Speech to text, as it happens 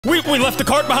We left the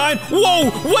cart behind. Whoa,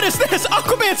 what is this?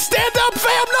 Aquaman, stand up,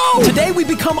 fam, no! Today we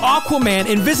become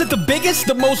Aquaman and visit the biggest,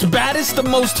 the most baddest, the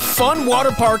most fun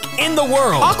water park in the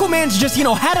world. Aquaman's just,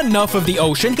 had enough of the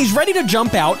ocean. He's ready to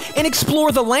jump out and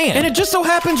explore the land. And it just so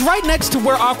happens right next to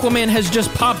where Aquaman has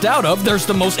just popped out of, there's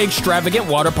the most extravagant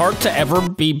water park to ever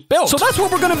be built. So that's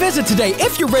what we're gonna visit today.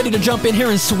 If you're ready to jump in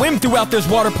here and swim throughout this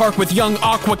water park with young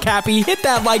Capi, hit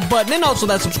that like button and also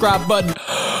that subscribe button.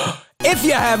 If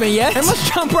you haven't yet, and let's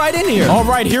jump right in here. All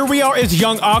right, here we are as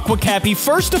young Capi.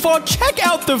 First of all, check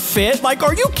out the fit. Like,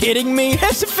 are you kidding me?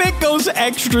 This fit goes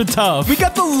extra tough. We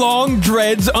got the long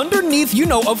dreads underneath,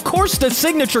 of course, the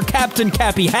signature Captain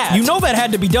Capi hat. You know that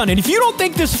had to be done. And if you don't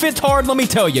think this fits hard, let me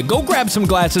tell you, go grab some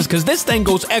glasses because this thing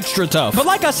goes extra tough. But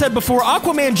like I said before,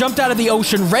 Aquaman jumped out of the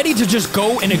ocean ready to just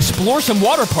go and explore some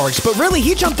water parks. But really,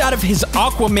 he jumped out of his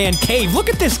Aquaman cave. Look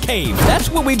at this cave. That's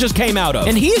what we just came out of.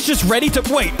 And he is just ready to...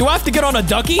 Wait, do I have to get on a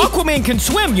ducky? Aquaman can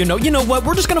swim, You know what?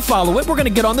 We're just gonna follow it. We're gonna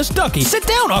get on this ducky. Sit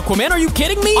down, Aquaman. Are you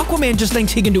kidding me? Aquaman just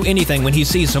thinks he can do anything when he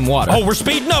sees some water. Oh, we're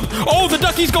speeding up. Oh, the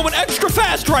ducky's going extra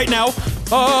fast right now.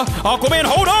 Aquaman,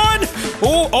 hold on.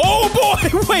 Oh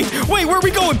boy. Wait, where are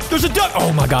we going? There's a duck.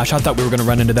 Oh my gosh, I thought we were gonna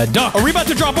run into that duck. Are we about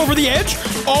to drop over the edge?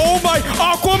 Oh my,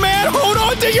 Aquaman, hold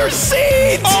on to your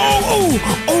seat.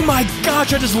 Oh my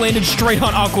gosh, I just landed straight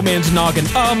on Aquaman's noggin.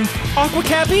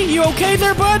 Capi, you okay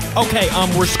there, bud? Okay,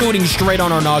 we're scooting straight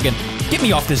on our noggin. Get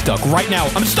me off this duck right now.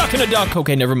 I'm stuck in a duck.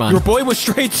 Okay, never mind. Your boy was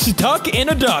straight stuck in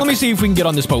a duck. Let me see if we can get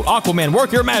on this boat. Aquaman,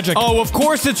 work your magic. Oh, of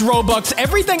course it's Robux.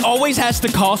 Everything always has to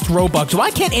cost Robux. Why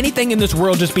can't anything in this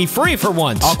world just be free for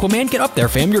once? Aquaman, get up there,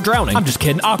 fam. You're drowning. I'm just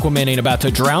kidding. Aquaman ain't about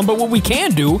to drown, but what we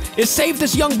can do is save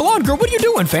this young blonde girl. What are you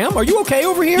doing, fam? Are you okay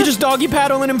over here? You just doggy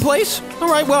paddling in place?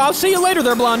 All right, well, I'll see you later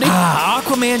there, blondie.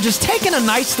 Aquaman just taking a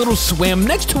nice little swim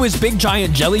next to his big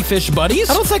giant jellyfish buddies.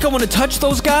 I don't think I want to touch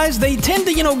those guys. They tend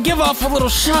to, give off a little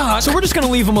shock. So we're just gonna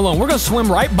leave them alone. We're gonna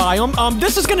swim right by them.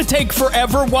 This is gonna take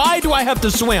forever. Why do I have to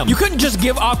swim? You couldn't just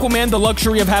give Aquaman the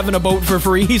luxury of having a boat for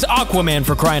free. He's Aquaman,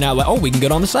 for crying out loud. Oh, we can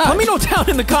get on the side. Let me know down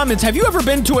in the comments. Have you ever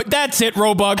been to it? That's it,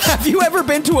 Robux. Have you ever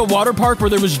been to a water park where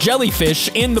there was jellyfish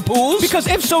in the pools? Because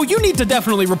if so, you need to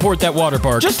definitely report that water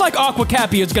park. Just like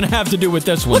Capi is gonna have to do with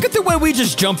this one. Look at the way we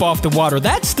just jump off the water.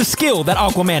 That's the skill that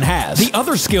Aquaman has. The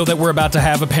other skill that we're about to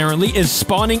have, apparently, is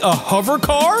spawning a hover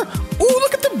car. Ooh,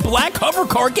 look at the black hover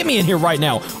car. Get me in here right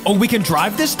now. Oh, we can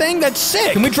drive this thing? That's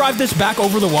sick. Can we drive this back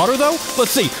over the water, though?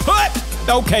 Let's see.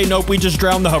 Okay, nope, we just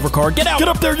drowned the hover car. Get out. Get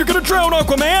up there. You're gonna drown,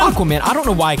 Aquaman. Aquaman, I don't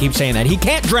know why I keep saying that. He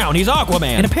can't drown. He's Aquaman.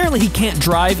 And apparently he can't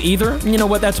drive either. You know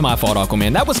what? That's my fault,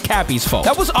 Aquaman. That was Capi's fault.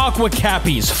 That was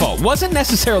Capi's fault. Wasn't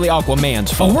necessarily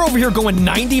Aquaman's fault. We're over here going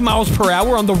 90 miles per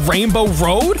hour on the Rainbow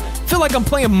Road? I feel like I'm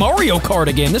playing Mario Kart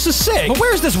again. This is sick. But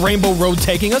where's this Rainbow Road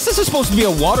taking us? This is supposed to be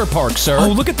a water park, sir. Oh,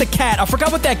 look at the cat. I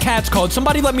forgot what that cat's called.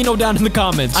 Somebody let me know down in the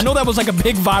comments. I know that was like a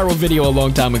big viral video a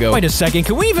long time ago. Wait a second.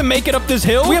 Can we even make it up this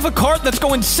hill? We have a cart that's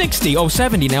going 60. Oh,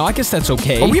 70 now. I guess that's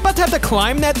okay. Are we about to have to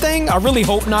climb that thing? I really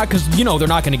hope not, because, they're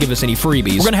not going to give us any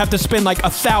freebies. We're going to have to spend like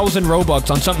 1,000 Robux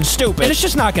on something stupid. And it's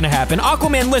just not going to happen.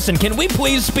 Aquaman, listen, can we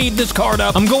please speed this cart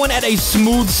up? I'm going at a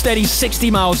smooth, steady 60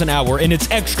 miles an hour, and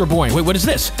it's extra boring. Wait, what is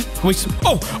this?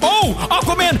 Oh,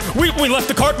 Aquaman, we left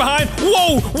the cart behind.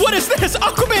 Whoa, what is this?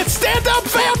 Aquaman, stand up,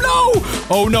 fam, no!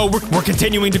 Oh no, we're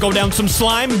continuing to go down some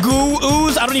slime, goo,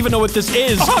 ooze. I don't even know what this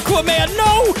is. Aquaman,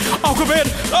 no!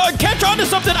 Aquaman, catch on to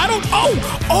something.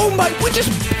 Oh my, we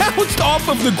just bounced off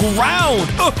of the ground.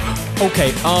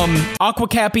 Okay,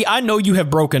 Capi, I know you have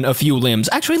broken a few limbs.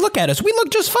 Actually, look at us. We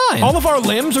look just fine. All of our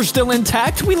limbs are still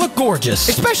intact. We look gorgeous.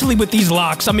 Especially with these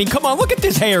locks. I mean, come on, look at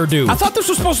this hairdo. I thought this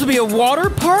was supposed to be a water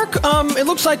park. It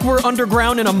looks like we're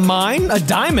underground in a mine. A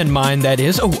diamond mine, that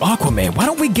is. Oh, Aquaman, why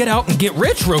don't we get out and get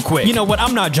rich real quick? You know what?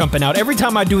 I'm not jumping out. Every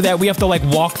time I do that, we have to,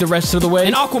 walk the rest of the way.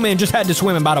 And Aquaman just had to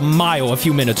swim about a mile a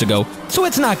few minutes ago. So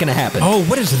it's not gonna happen. Oh,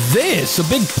 what is this? A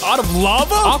big pot of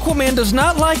lava? Aquaman does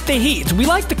not like the heat. We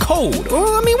like the cold.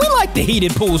 Well, I mean, we like the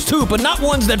heated pools too, but not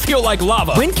ones that feel like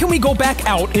lava. When can we go back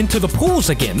out into the pools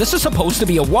again? This is supposed to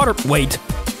be a water... Wait.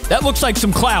 That looks like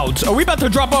some clouds. Are we about to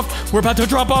drop off? We're about to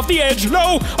drop off the edge.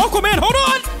 No! Aquaman, hold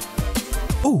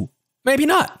on! Ooh, maybe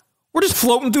not. We're just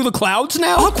floating through the clouds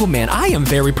now? Aquaman, I am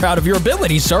very proud of your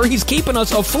ability, sir. He's keeping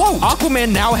us afloat.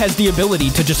 Aquaman now has the ability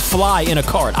to just fly in a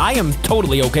cart. I am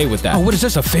totally okay with that. Oh, what is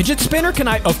this, a fidget spinner? Can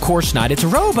I? Of course not. It's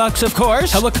Robux, of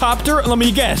course. Helicopter? Let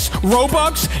me guess.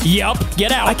 Robux? Yup.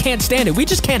 Get out. I can't stand it. We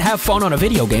just can't have fun on a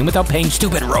video game without paying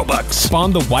stupid Robux.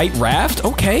 Spawn the white raft?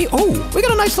 Okay. Oh, we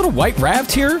got a nice little white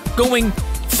raft here going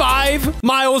 5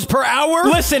 miles per hour?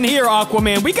 Listen here,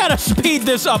 Aquaman. We gotta speed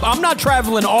this up. I'm not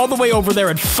traveling all the way over there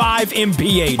at 5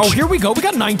 mph. Oh, here we go. We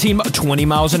got 20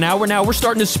 miles an hour now. We're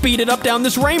starting to speed it up down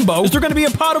this rainbow. Is there gonna be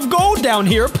a pot of gold down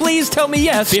here? Please tell me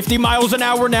yes. 50 miles an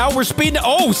hour now. We're speeding.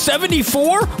 Oh,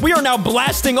 74? We are now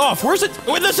blasting off. Where's it?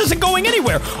 This isn't going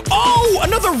anywhere. Oh,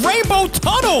 another rainbow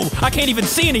tunnel. I can't even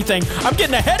see anything. I'm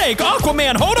getting a headache.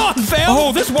 Aquaman, hold on, fam.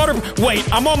 Oh, this water.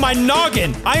 Wait, I'm on my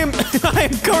noggin. I am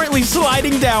currently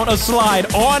sliding down a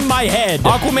slide on my head.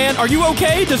 Aquaman, are you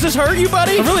okay? Does this hurt you,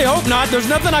 buddy? I really hope not. There's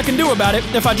nothing I can do about it.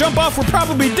 If I jump off, we're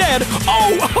probably dead.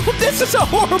 Oh, this is a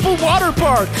horrible water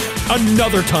park.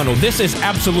 Another tunnel. This is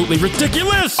absolutely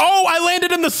ridiculous. Oh, I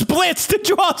landed in the splits. Did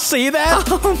you all see that?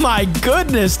 Oh my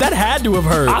goodness, that had to have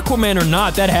hurt. Aquaman or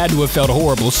not, that had to have felt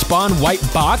horrible. Spawn white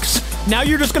box. Now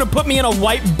you're just gonna put me in a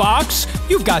white box?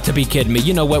 You've got to be kidding me.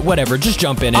 You know what? Whatever. Just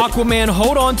jump in it. Aquaman,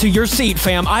 hold on to your seat,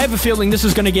 fam. I have a feeling this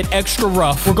is gonna get extra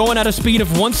rough. We're going at a speed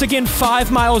of, once again,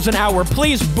 5 miles an hour.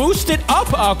 Please boost it up,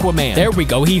 Aquaman. There we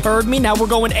go. He heard me. Now we're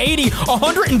going 80,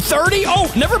 130.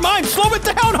 Oh, never mind. Slow it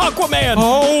down, Aquaman.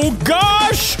 Oh,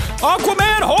 gosh.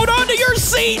 Aquaman, hold on to your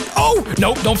seat. Oh,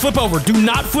 nope. Don't flip over. Do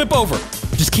not flip over.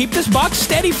 Just keep this box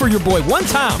steady for your boy one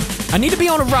time. I need to be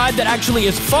on a ride that actually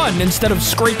is fun instead of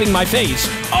scraping my face.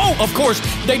 Oh, of course,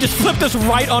 they just flipped us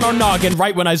right on our noggin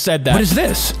right when I said that. What is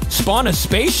this? Spawn a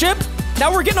spaceship?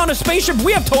 Now we're getting on a spaceship.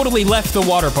 We have totally left the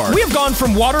water park. We have gone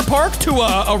from water park to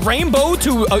a rainbow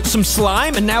to some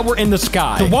slime, and now we're in the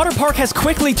sky. The water park has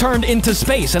quickly turned into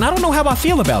space, and I don't know how I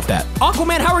feel about that.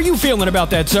 Aquaman, how are you feeling about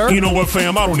that, sir? You know what,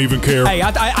 fam? I don't even care. Hey,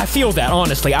 I feel that,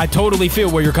 honestly. I totally feel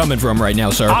where you're coming from right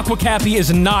now, sir. Capi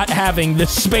is not having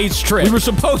this space trip. We were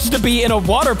supposed to be in a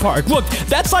water park. Look,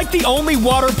 that's like the only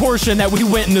water portion that we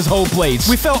went in this whole place.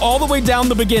 We fell all the way down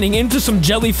the beginning into some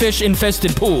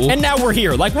jellyfish-infested pool, and now we're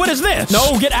here. Like, what is this?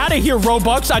 No, get out of here,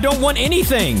 Robux. I don't want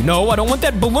anything. No, I don't want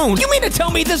that balloon. You mean to tell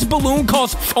me this balloon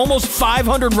costs almost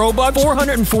 500 Robux?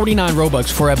 449 Robux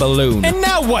for a balloon. And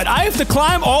now what? I have to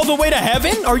climb all the way to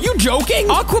heaven? Are you joking?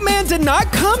 Aquaman did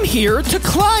not come here to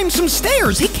climb some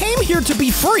stairs. He came here to be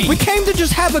free. We came to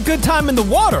just have a good time in the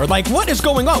water. Like, what is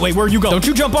going on? Wait, where are you going? Don't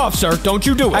you jump off, sir. Don't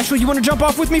you do it. Actually, you want to jump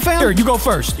off with me, fam? Here, you go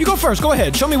first. You go first. Go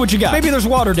ahead. Show me what you got. Maybe there's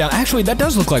water down. Actually, that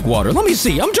does look like water. Let me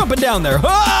see. I'm jumping down there.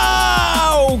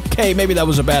 Oh, okay, maybe that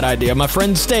was a bad idea. My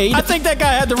friend stayed. I think that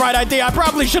guy had the right idea. I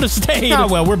probably should have stayed. Oh,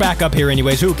 well, we're back up here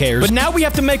anyways. Who cares? But now we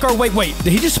have to make our way. Wait,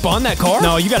 did he just spawn that car?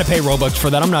 No, you got to pay Robux for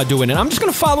that. I'm not doing it. I'm just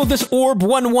going to follow this orb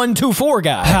 1124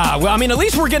 guy. Well, I mean, at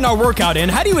least we're getting our workout in.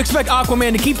 How do you expect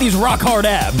Aquaman to keep these rock-hard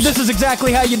abs? This is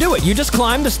exactly how you do it. You just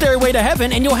climb the stairway to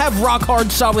heaven, and you'll have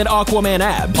rock-hard, solid Aquaman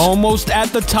abs. Almost at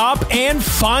the top, and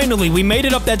finally, we made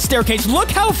it up that staircase. Look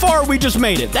how far we just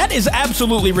made it. That is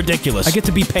absolutely ridiculous. I get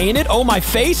to be painted. Oh, my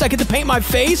face. I get to paint my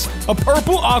face a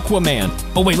purple Aquaman.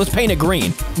 Oh, wait, let's paint it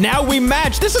green. Now we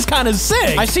match. This is kind of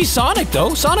sick. I see Sonic,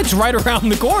 though. Sonic's right around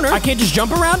the corner. I can't just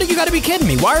jump around it? You gotta be kidding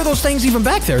me. Why are those things even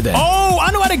back there, then? Oh,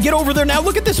 I know how to get over there now.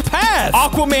 Look at this path.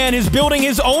 Aquaman is building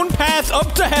his own path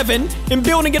up to heaven and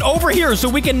building it over here so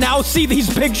we can now see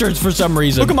these pictures for some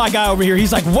reason. Look at my guy over here.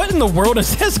 He's like, what in the world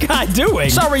is this guy doing?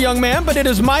 Sorry, young man, but it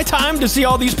is my time to see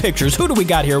all these pictures. Who do we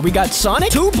got here? We got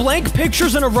Sonic, 2 blank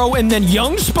pictures in a row, and then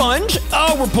Young Sponge.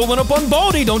 Oh, we're pulling up on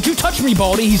Baldy. Don't you touch me,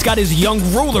 Baldy. He's got his young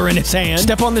ruler in his hand.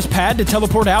 Step on this pad to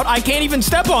teleport out. I can't even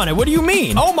step on it. What do you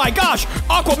mean? Oh my gosh.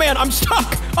 Aquaman, I'm stuck.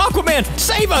 Aquaman,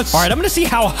 save us. All right, I'm gonna see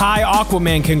how high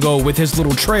Aquaman can go with his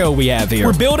little trail we have here.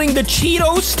 We're building the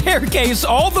Cheeto staircase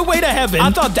all the way to heaven.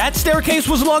 I thought that staircase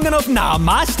was long enough. Nah,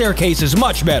 my staircase is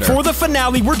much better. For the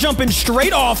finale, we're jumping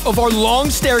straight off of our long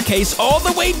staircase all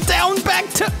the way down back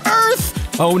to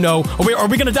Earth. Oh no, are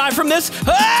we gonna die from this?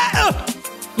 Ah!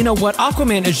 You know what?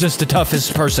 Aquaman is just the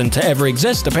toughest person to ever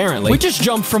exist, apparently. We just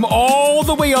jumped from all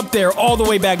the way up there, all the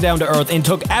way back down to Earth, and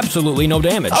took absolutely no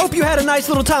damage. I hope you had a nice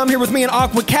little time here with me and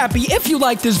Capi. If you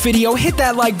liked this video, hit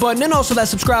that like button and also that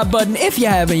subscribe button if you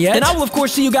haven't yet. And I will, of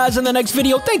course, see you guys in the next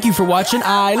video. Thank you for watching.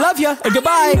 I love you, and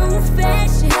goodbye.